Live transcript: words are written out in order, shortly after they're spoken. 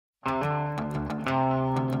Hello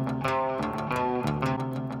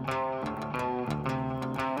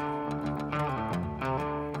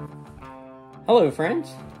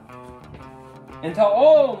friends, and to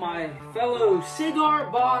all my fellow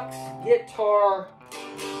cigar box guitar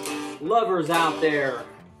lovers out there,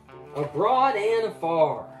 abroad and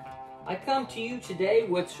afar, I come to you today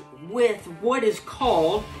with what is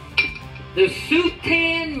called the soup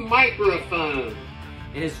can microphone.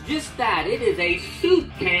 And it's just that, it is a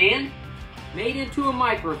soup can made into a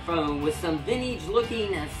microphone with some vintage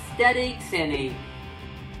looking aesthetics and a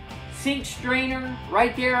sink strainer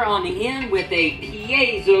right there on the end with a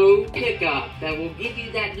piezo pickup that will give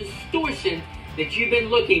you that distortion that you've been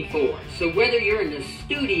looking for. So whether you're in the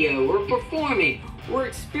studio or performing or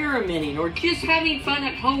experimenting or just having fun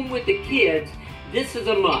at home with the kids, this is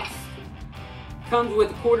a must. Comes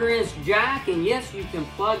with a 1/4-inch jack, and yes, you can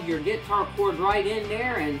plug your guitar cord right in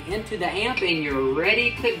there and into the amp and you're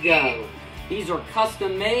ready to go. These are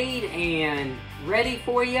custom made and ready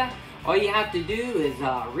for you. All you have to do is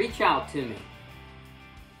reach out to me.